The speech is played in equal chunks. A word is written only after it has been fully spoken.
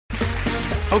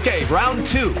Okay, round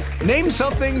two. Name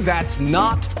something that's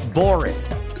not boring.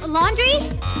 A laundry?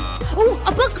 Ooh, a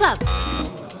book club.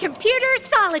 Computer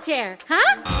solitaire,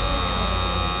 huh?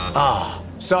 Ah,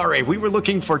 sorry, we were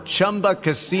looking for Chumba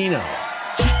Casino.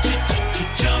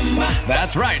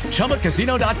 That's right,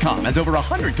 ChumbaCasino.com has over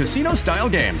 100 casino-style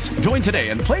games. Join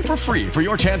today and play for free for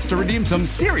your chance to redeem some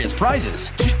serious prizes.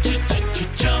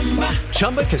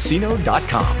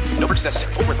 ChumbaCasino.com. No purchase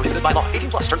necessary. Void where prohibited by law.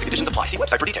 18 plus. Terms and conditions apply. See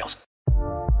website for details.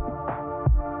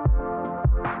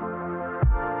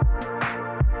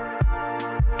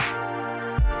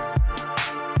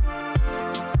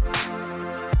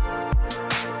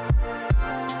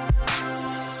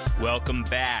 Welcome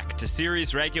back to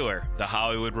Series Regular, the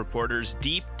Hollywood Reporter's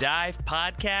deep dive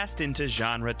podcast into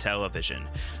genre television.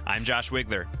 I'm Josh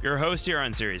Wigler, your host here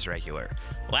on Series Regular.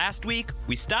 Last week,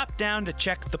 we stopped down to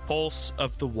check the pulse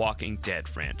of the Walking Dead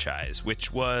franchise,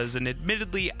 which was an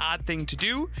admittedly odd thing to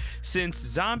do, since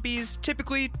zombies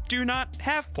typically do not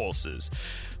have pulses.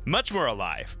 Much more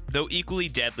alive, though equally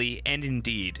deadly and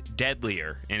indeed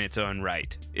deadlier in its own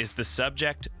right, is the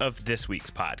subject of this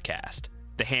week's podcast,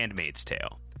 The Handmaid's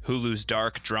Tale, Hulu's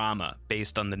dark drama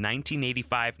based on the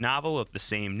 1985 novel of the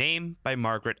same name by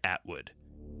Margaret Atwood.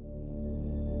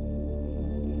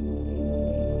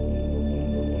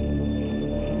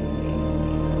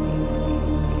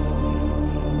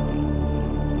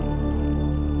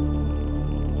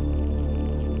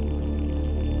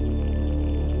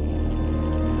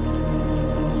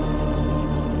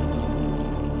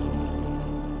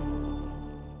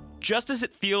 Just as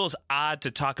it feels odd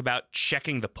to talk about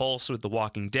checking the pulse with The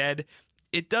Walking Dead,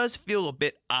 it does feel a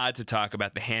bit odd to talk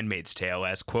about The Handmaid's Tale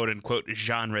as quote-unquote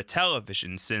genre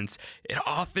television, since it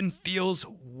often feels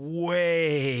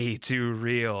way too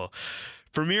real.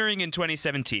 Premiering in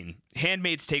 2017,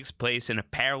 Handmaid's takes place in a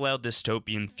parallel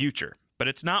dystopian future, but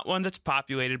it's not one that's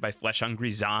populated by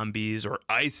flesh-hungry zombies or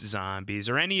ice zombies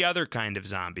or any other kind of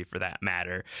zombie for that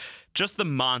matter, just the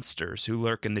monsters who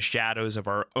lurk in the shadows of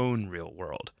our own real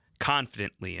world,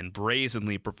 confidently and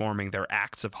brazenly performing their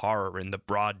acts of horror in the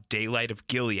broad daylight of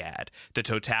Gilead, the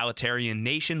totalitarian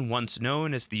nation once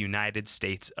known as the United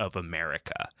States of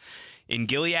America. In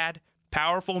Gilead,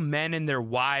 powerful men and their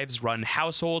wives run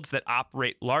households that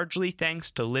operate largely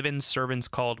thanks to live-in servants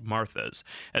called Marthas,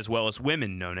 as well as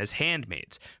women known as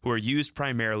handmaids, who are used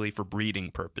primarily for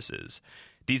breeding purposes.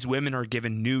 These women are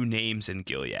given new names in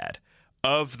Gilead,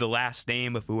 of the last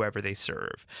name of whoever they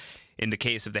serve. In the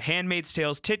case of The Handmaid's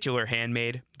Tale's titular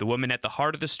handmaid, the woman at the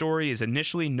heart of the story is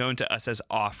initially known to us as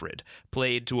Offred,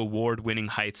 played to award-winning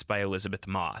heights by Elizabeth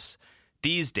Moss.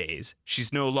 These days,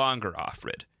 she's no longer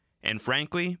Offred, and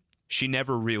frankly, she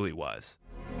never really was.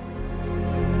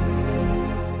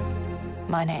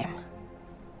 My name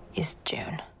is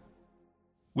June.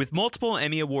 With multiple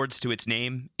Emmy Awards to its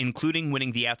name, including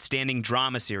winning the Outstanding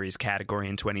Drama Series category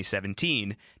in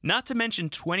 2017, not to mention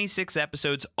 26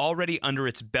 episodes already under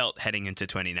its belt heading into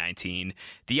 2019,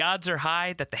 the odds are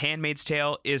high that The Handmaid's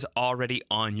Tale is already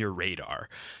on your radar.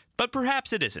 But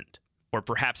perhaps it isn't. Or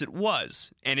perhaps it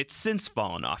was, and it's since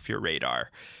fallen off your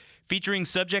radar. Featuring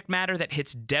subject matter that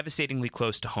hits devastatingly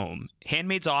close to home,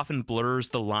 Handmaids often blurs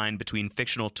the line between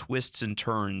fictional twists and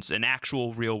turns and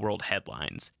actual real-world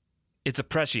headlines. It's a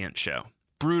prescient show,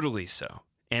 brutally so,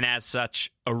 and as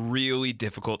such, a really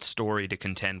difficult story to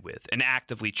contend with and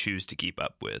actively choose to keep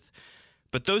up with.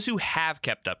 But those who have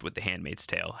kept up with The Handmaid's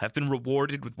Tale have been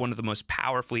rewarded with one of the most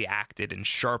powerfully acted and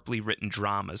sharply written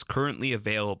dramas currently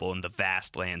available in the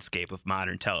vast landscape of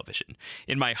modern television,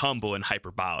 in my humble and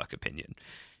hyperbolic opinion.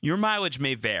 Your mileage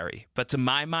may vary, but to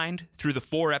my mind, through the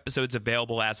 4 episodes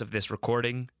available as of this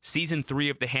recording, Season 3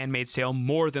 of The Handmaid's Tale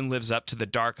more than lives up to the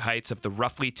dark heights of the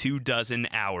roughly 24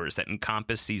 hours that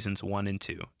encompass Seasons 1 and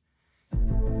 2.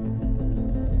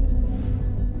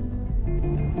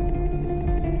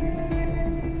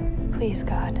 Please,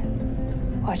 God,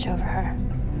 watch over her.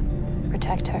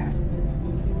 Protect her.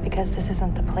 Because this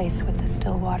isn't the place with the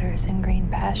still waters and green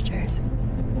pastures,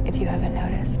 if you haven't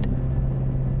noticed.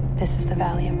 This is the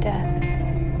Valley of Death,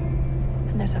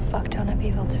 and there's a fuck ton of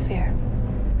evil to fear.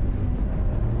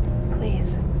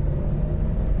 Please,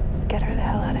 get her the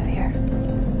hell out of here.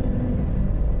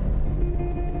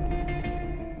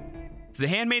 The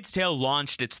Handmaid's Tale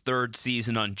launched its 3rd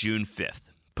season on June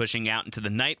 5th, pushing out into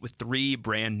the night with 3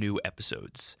 brand new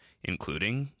episodes,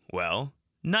 including, well,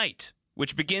 Night,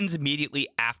 which begins immediately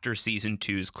after Season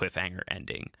 2's cliffhanger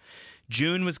ending.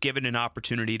 June was given an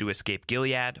opportunity to escape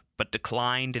Gilead, but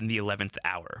declined in the 11th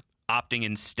hour, opting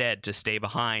instead to stay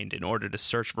behind in order to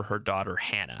search for her daughter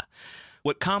Hannah.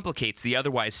 What complicates the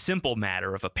otherwise simple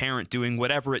matter of a parent doing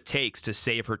whatever it takes to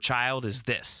save her child is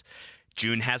this.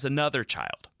 June has another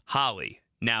child, Holly,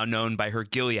 now known by her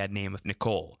Gilead name of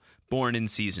Nicole, born in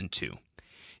Season 2.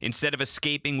 Instead of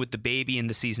escaping with the baby in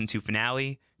the Season 2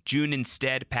 finale, June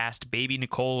instead passed baby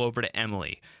Nicole over to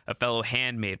Emily, a fellow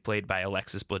handmaid played by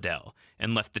Alexis Bledel,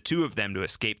 and left the two of them to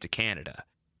escape to Canada.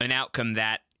 An outcome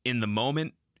that, in the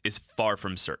moment, is far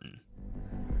from certain.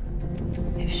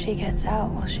 If she gets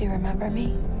out, will she remember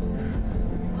me?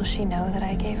 Will she know that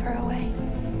I gave her away?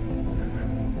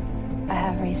 I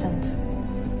have reasons.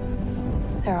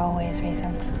 There are always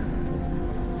reasons.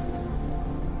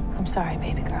 I'm sorry,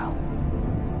 baby girl.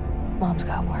 Mom's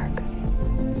got work.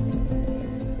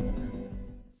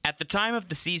 At the time of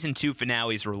the Season 2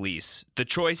 finale's release, the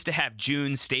choice to have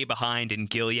June stay behind in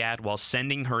Gilead while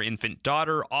sending her infant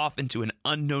daughter off into an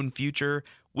unknown future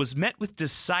was met with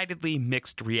decidedly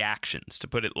mixed reactions, to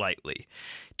put it lightly.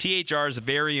 THR's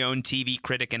very own TV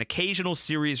critic and occasional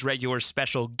series regular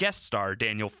special guest star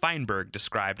Daniel Feinberg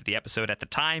described the episode at the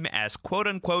time as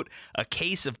quote-unquote a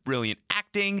case of brilliant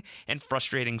acting and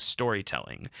frustrating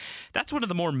storytelling. That's one of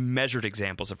the more measured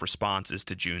examples of responses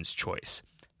to June's choice.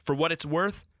 For what it's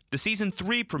worth, the Season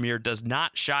 3 premiere does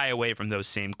not shy away from those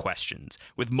same questions,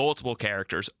 with multiple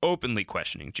characters openly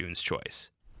questioning June's choice.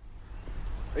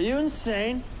 Are you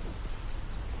insane?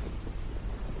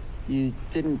 You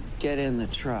didn't get in the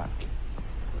truck.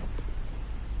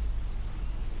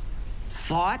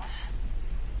 Thoughts?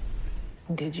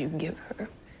 Did you give her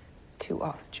to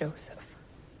off Joseph?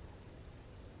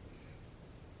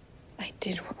 I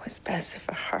did what was best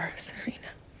for her, Serena.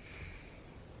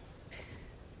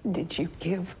 Did you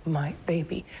give my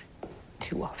baby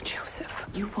to off Joseph?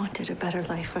 You wanted a better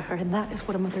life for her, and that is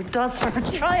what a mother does for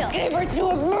her child. Gave her to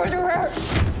a murderer!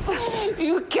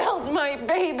 You killed my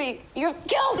baby! You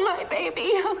killed my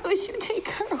baby! How could you take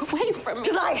her away from me?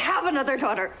 Because I have another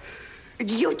daughter.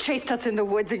 You chased us in the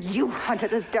woods, and you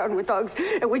hunted us down with dogs.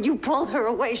 And when you pulled her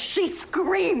away, she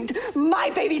screamed.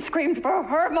 My baby screamed for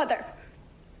her mother.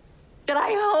 And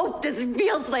I hope this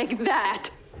feels like that.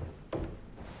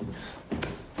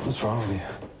 What's wrong with you?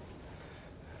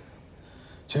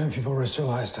 Do you know people risked their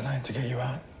lives tonight to get you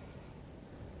out?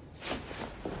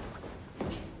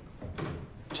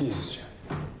 Jesus, Jim.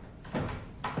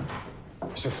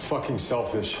 You're so fucking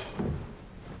selfish.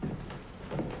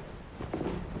 There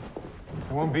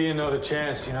won't be another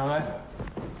chance, you know that?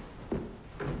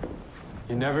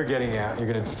 You're never getting out.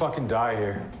 You're gonna fucking die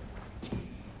here.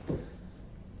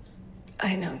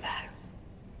 I know that.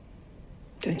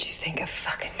 Don't you think I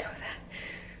fucking know that?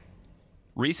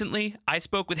 Recently, I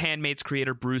spoke with Handmaid's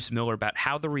creator Bruce Miller about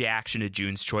how the reaction to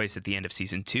June's choice at the end of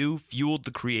Season 2 fueled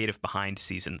the creative behind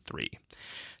Season 3.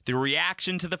 The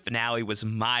reaction to the finale was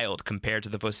mild compared to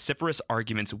the vociferous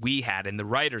arguments we had in the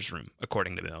writer's room,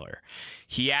 according to Miller.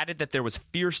 He added that there was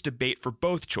fierce debate for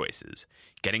both choices,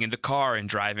 getting in the car and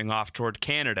driving off toward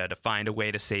Canada to find a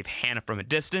way to save Hannah from a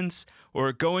distance,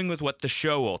 or going with what the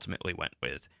show ultimately went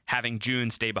with, having June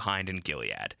stay behind in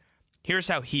Gilead. Here's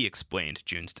how he explained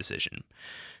June's decision.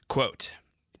 Quote,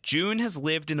 June has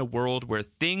lived in a world where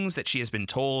things that she has been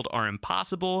told are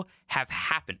impossible have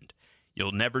happened.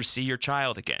 You'll never see your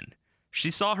child again. She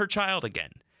saw her child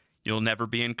again. You'll never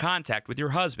be in contact with your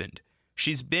husband.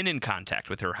 She's been in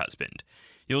contact with her husband.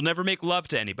 You'll never make love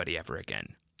to anybody ever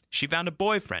again. She found a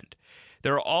boyfriend.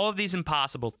 There are all of these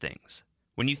impossible things.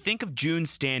 When you think of June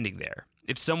standing there,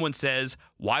 if someone says,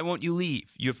 why won't you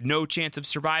leave? You have no chance of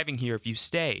surviving here if you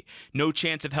stay. No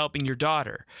chance of helping your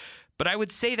daughter. But I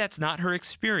would say that's not her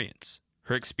experience.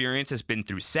 Her experience has been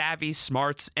through savvy,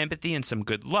 smarts, empathy, and some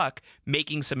good luck,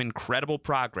 making some incredible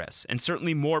progress, and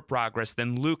certainly more progress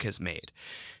than Luke has made.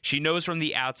 She knows from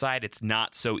the outside it's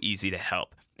not so easy to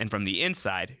help, and from the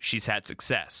inside, she's had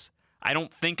success. I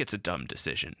don't think it's a dumb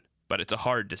decision, but it's a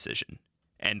hard decision.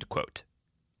 End quote.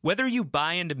 Whether you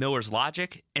buy into Miller's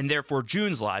logic, and therefore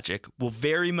June's logic, will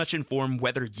very much inform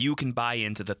whether you can buy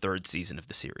into the third season of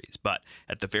the series. But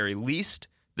at the very least,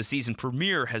 the season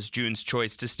premiere has June's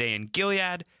choice to stay in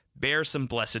Gilead bear some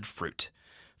blessed fruit.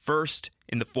 First,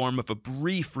 in the form of a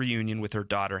brief reunion with her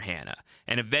daughter Hannah,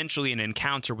 and eventually an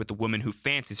encounter with the woman who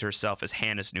fancies herself as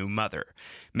Hannah's new mother,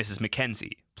 Mrs.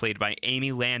 Mackenzie, played by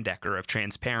Amy Landecker of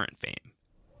Transparent fame.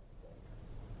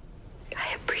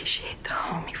 I appreciate the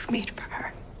home you've made for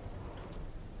her.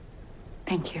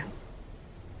 Thank you.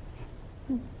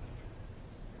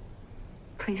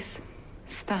 Please,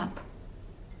 stop.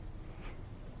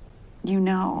 You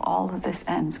know all of this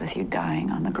ends with you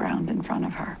dying on the ground in front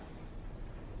of her.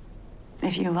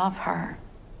 If you love her,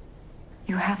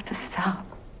 you have to stop.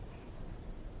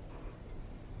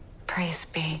 Praise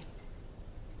be.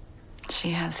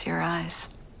 She has your eyes.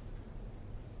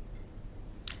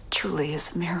 Truly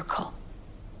is a miracle.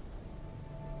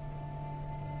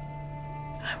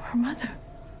 I'm her mother.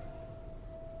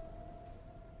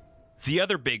 The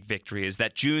other big victory is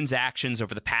that June's actions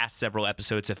over the past several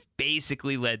episodes have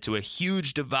basically led to a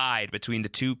huge divide between the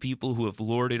two people who have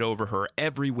lorded over her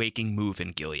every waking move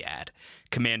in Gilead,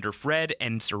 Commander Fred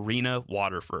and Serena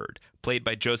Waterford, played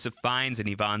by Joseph Fiennes and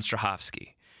Yvonne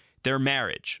Strahovski. Their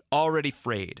marriage, already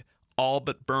frayed, all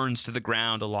but burns to the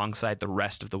ground alongside the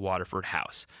rest of the Waterford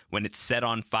house when it's set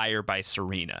on fire by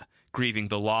Serena, grieving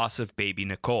the loss of baby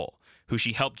Nicole, who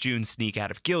she helped June sneak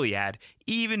out of Gilead,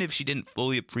 even if she didn't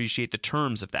fully appreciate the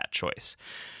terms of that choice.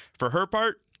 For her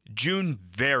part, June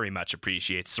very much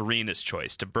appreciates Serena's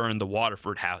choice to burn the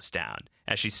Waterford house down,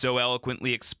 as she so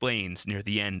eloquently explains near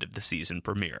the end of the season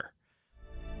premiere.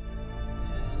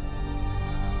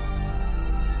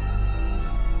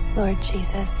 Lord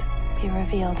Jesus, be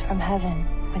revealed from heaven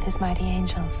with his mighty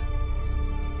angels.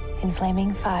 In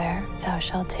flaming fire, thou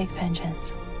shalt take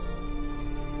vengeance.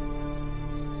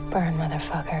 Burn,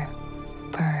 motherfucker.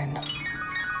 Burn.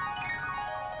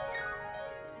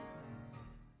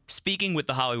 Speaking with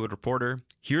The Hollywood Reporter,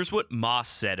 here's what Moss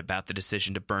said about the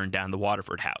decision to burn down the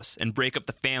Waterford house and break up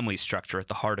the family structure at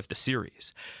the heart of the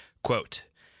series. Quote,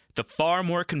 "The far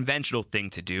more conventional thing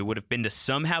to do would have been to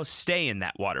somehow stay in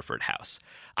that Waterford house.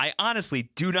 I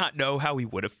honestly do not know how we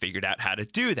would have figured out how to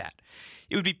do that.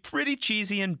 It would be pretty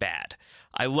cheesy and bad.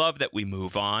 I love that we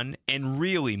move on, and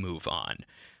really move on.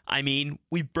 I mean,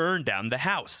 we burned down the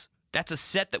house. That's a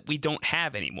set that we don't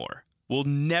have anymore. We'll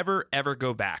never, ever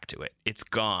go back to it. It's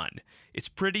gone. It's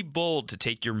pretty bold to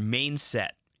take your main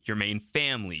set, your main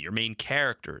family, your main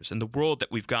characters, and the world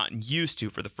that we've gotten used to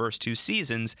for the first 2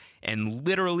 seasons and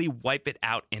literally wipe it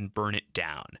out and burn it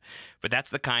down. But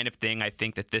that's the kind of thing I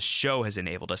think that this show has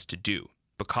enabled us to do,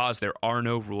 because there are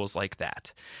no rules like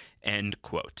that." End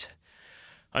quote.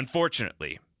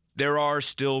 Unfortunately, there are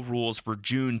still rules for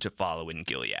June to follow in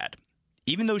Gilead.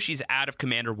 Even though she's out of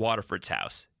Commander Waterford's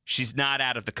house, she's not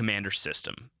out of the commander's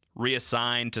system,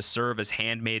 reassigned to serve as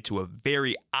handmaid to a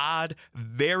very odd,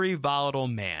 very volatile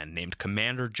man named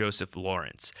Commander Joseph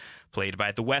Lawrence, played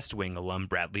by the West Wing alum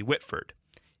Bradley Whitford.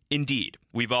 Indeed,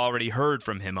 we've already heard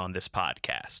from him on this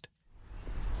podcast.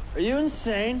 Are you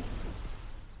insane?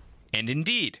 And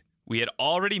indeed, we had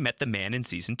already met the man in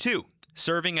Season 2,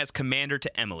 serving as commander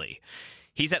to Emily.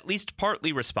 He's at least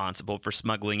partly responsible for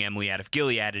smuggling Emily out of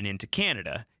Gilead and into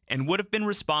Canada, and would have been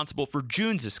responsible for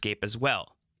June's escape as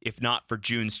well, if not for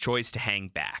June's choice to hang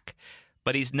back.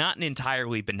 But he's not an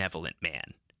entirely benevolent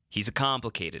man. He's a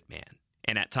complicated man,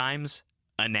 and at times,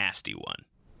 a nasty one.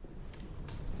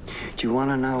 Do you want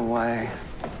to know why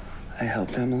I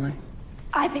helped Emily?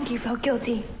 I think you felt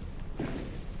guilty.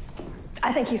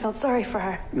 I think you felt sorry for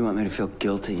her. You want me to feel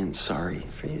guilty and sorry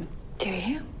for you? Do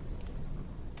you?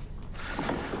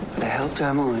 I helped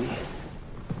Emily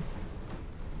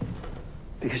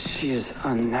because she is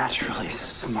unnaturally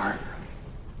smart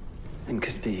and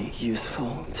could be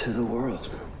useful to the world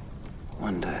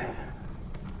one day.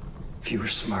 If you were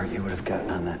smart, you would have gotten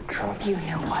on that truck. You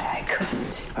know why I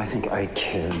couldn't. I think I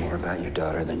care more about your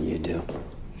daughter than you do.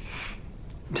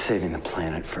 I'm saving the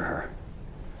planet for her.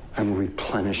 I'm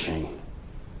replenishing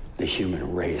the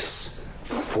human race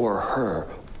for her.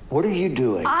 What are you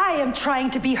doing? I am trying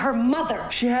to be her mother.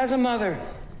 She has a mother.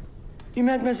 You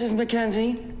met Mrs.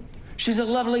 Mackenzie? She's a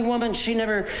lovely woman. She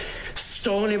never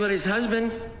stole anybody's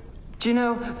husband. Do you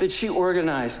know that she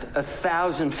organized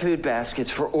 1,000 food baskets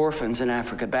for orphans in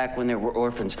Africa back when there were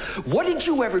orphans? What did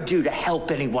you ever do to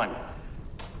help anyone?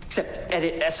 Except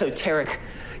edit esoteric,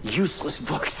 useless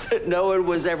books that no one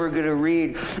was ever going to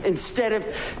read instead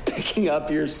of picking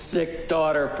up your sick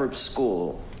daughter from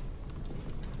school.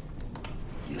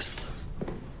 Useless.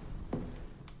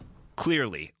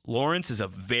 Clearly, Lawrence is a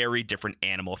very different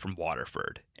animal from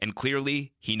Waterford, and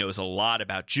clearly he knows a lot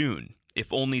about June,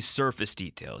 if only surface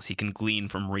details he can glean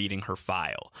from reading her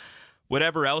file.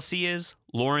 Whatever else he is,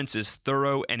 Lawrence is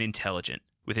thorough and intelligent,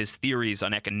 with his theories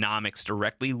on economics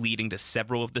directly leading to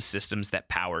several of the systems that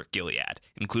power Gilead,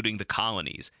 including the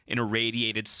colonies, an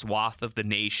irradiated swath of the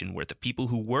nation where the people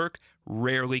who work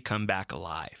rarely come back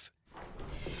alive.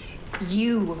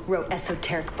 You wrote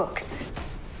esoteric books.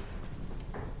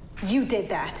 You did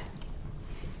that.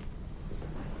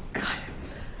 God,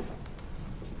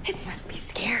 it must be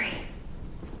scary.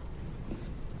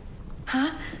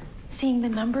 Huh? Seeing the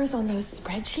numbers on those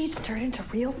spreadsheets turn into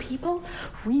real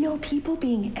people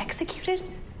being executed?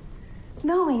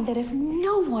 Knowing that if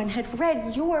no one had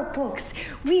read your books,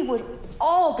 we would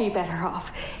all be better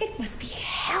off. It must be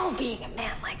hell being a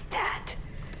man like that.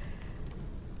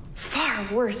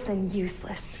 Far worse than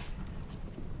useless.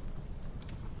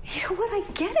 You know what?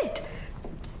 I get it.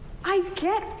 I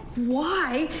get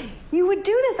why you would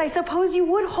do this. I suppose you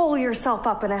would hole yourself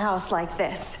up in a house like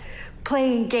this.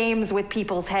 Playing games with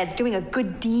people's heads, doing a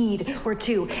good deed or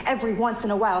two every once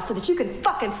in a while so that you can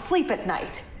fucking sleep at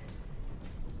night.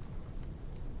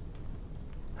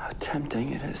 How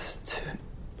tempting it is to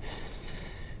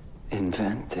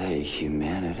invent a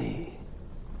humanity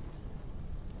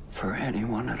for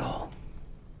anyone at all.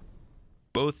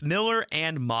 Both Miller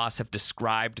and Moss have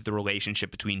described the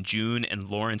relationship between June and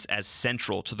Lawrence as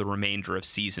central to the remainder of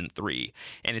Season 3,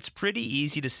 and it's pretty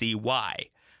easy to see why.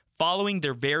 Following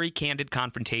their very candid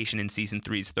confrontation in Season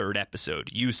 3's third episode,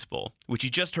 Useful, which you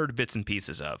just heard bits and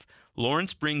pieces of,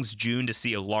 Lawrence brings June to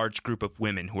see a large group of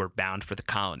women who are bound for the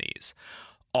colonies,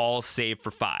 all save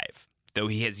for 5, though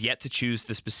he has yet to choose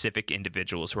the specific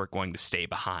individuals who are going to stay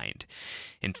behind.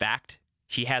 In fact,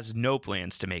 he has no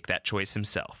plans to make that choice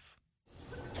himself.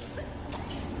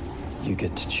 You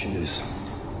get to choose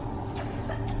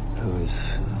who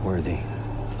is worthy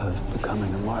of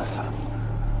becoming a Martha.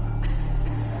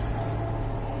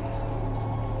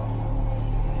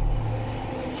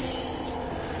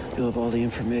 You'll have all the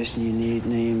information you need: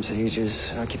 names,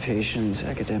 ages, occupations,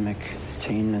 academic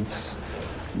attainments,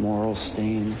 moral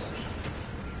stains.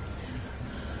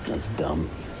 That's dumb.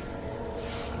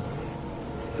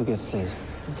 Who gets to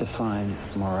define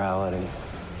morality?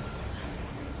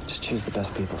 Just choose the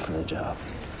best people for the job.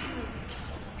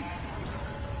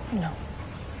 No.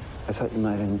 I thought you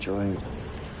might enjoy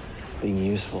being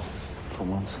useful for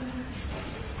once.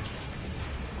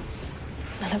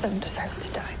 None of them deserves to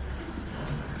die.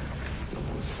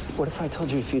 What if I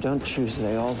told you if you don't choose,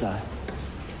 they all die?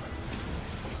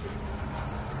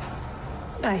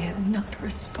 I am not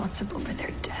responsible for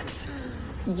their deaths.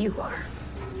 You are.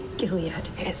 Gilead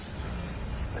is.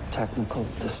 A technical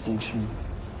distinction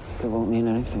that won't mean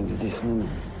anything to these women.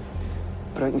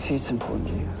 But I can see it's important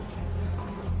to you.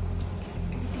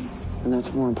 And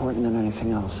that's more important than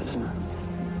anything else, isn't it?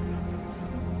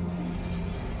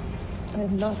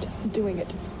 I'm not doing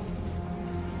it.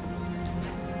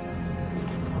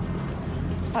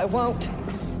 I won't.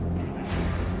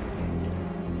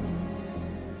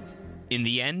 In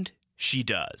the end, she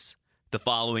does. The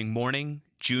following morning,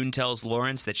 June tells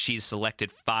Lawrence that she's selected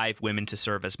 5 women to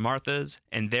serve as Marthas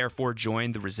and therefore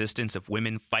join the resistance of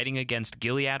women fighting against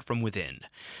Gilead from within.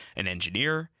 An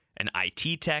engineer, an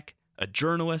IT tech, a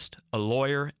journalist, a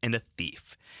lawyer, and a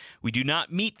thief. We do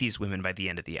not meet these women by the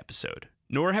end of the episode,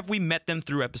 nor have we met them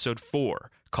through episode 4,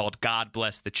 called God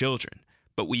Bless the Children,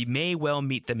 but we may well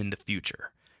meet them in the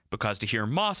future. Because to hear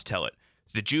Moss tell it,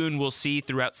 the June we'll see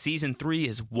throughout Season 3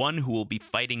 is one who will be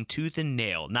fighting tooth and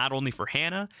nail, not only for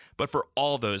Hannah, but for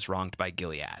all those wronged by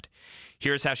Gilead.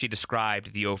 Here's how she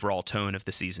described the overall tone of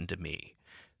the season to me.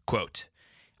 Quote,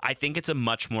 I think it's a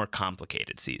much more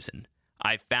complicated season.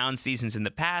 I've found seasons in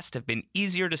the past have been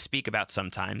easier to speak about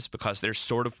sometimes because there's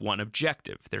sort of one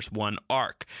objective, there's one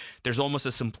arc, there's almost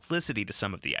a simplicity to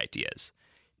some of the ideas.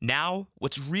 Now,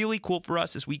 what's really cool for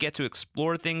us is we get to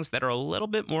explore things that are a little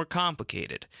bit more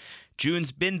complicated.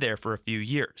 June's been there for a few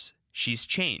years. She's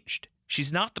changed.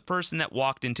 She's not the person that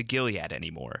walked into Gilead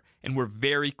anymore, and we're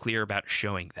very clear about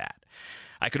showing that.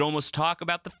 I could almost talk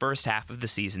about the first half of the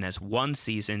season as one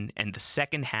season and the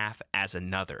second half as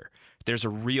another. There's a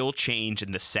real change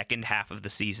in the second half of the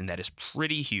season that is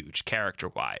pretty huge,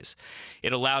 character-wise.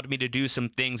 It allowed me to do some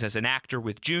things as an actor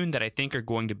with June that I think are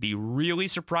going to be really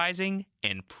surprising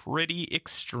and pretty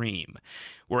extreme.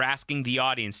 We're asking the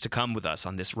audience to come with us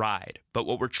on this ride, but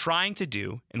what we're trying to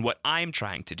do, and what I'm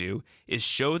trying to do, is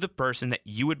show the person that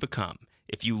you would become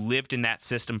if you lived in that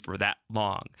system for that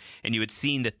long, and you had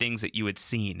seen the things that you had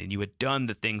seen, and you had done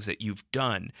the things that you've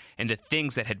done, and the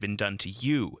things that had been done to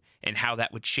you, and how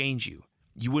that would change you.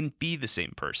 You wouldn't be the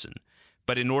same person.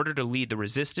 But in order to lead the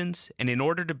resistance, and in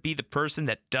order to be the person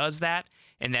that does that,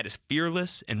 and that is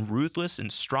fearless and ruthless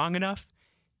and strong enough,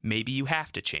 maybe you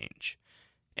have to change.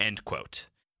 End quote.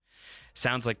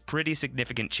 Sounds like pretty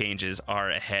significant changes are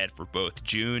ahead for both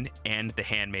June and The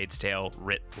Handmaid's Tale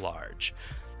writ large.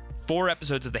 4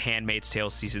 episodes of The Handmaid's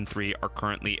Tale Season 3 are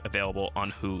currently available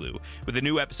on Hulu, with a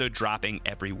new episode dropping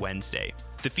every Wednesday.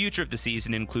 The future of the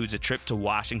season includes a trip to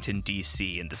Washington,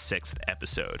 D.C. in the 6th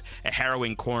episode, a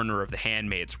harrowing corner of the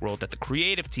Handmaid's world that the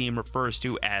creative team refers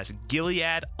to as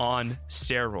Gilead on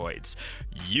steroids.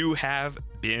 You have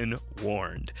been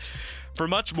warned. For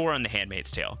much more on The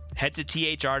Handmaid's Tale, head to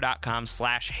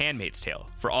thr.com/handmaidstale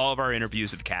for all of our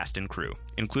interviews with the cast and crew,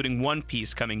 including one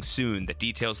piece coming soon that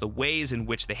details the ways in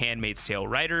which The Handmaid's Tale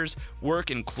writers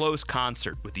work in close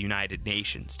concert with the United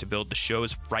Nations to build the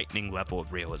show's frightening level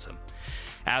of realism.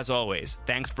 As always,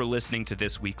 thanks for listening to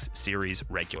this week's series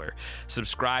regular.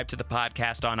 Subscribe to the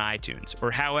podcast on iTunes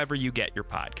or however you get your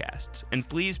podcasts, and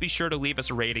please be sure to leave us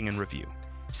a rating and review.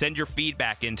 Send your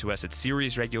feedback into us at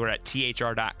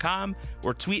seriesregular@thr.com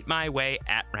or tweet my way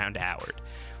 @RoundHoward.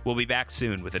 We'll be back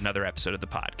soon with another episode of the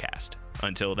podcast.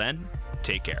 Until then,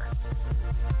 take care.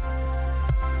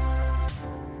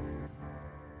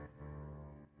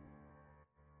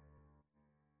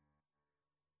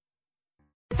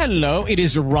 Hello, it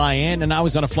is Ryan, and I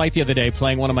was on a flight the other day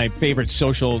playing one of my favorite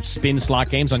social spin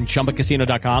slot games on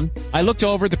ChumbaCasino.com. I looked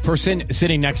over at the person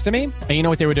sitting next to me, and you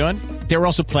know what they were doing? They were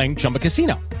also playing Chumba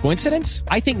Casino. Coincidence?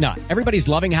 I think not. Everybody's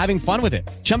loving having fun with it.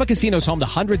 Chumba Casino is home to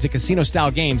hundreds of casino-style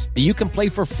games that you can play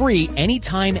for free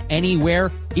anytime,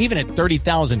 anywhere, even at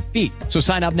 30,000 feet. So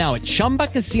sign up now at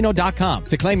ChumbaCasino.com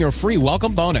to claim your free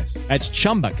welcome bonus. That's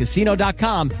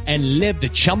ChumbaCasino.com and live the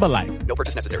Chumba life. No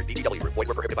purchase necessary. VGW. Void where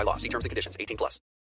prohibited by law. See terms and conditions. 18+.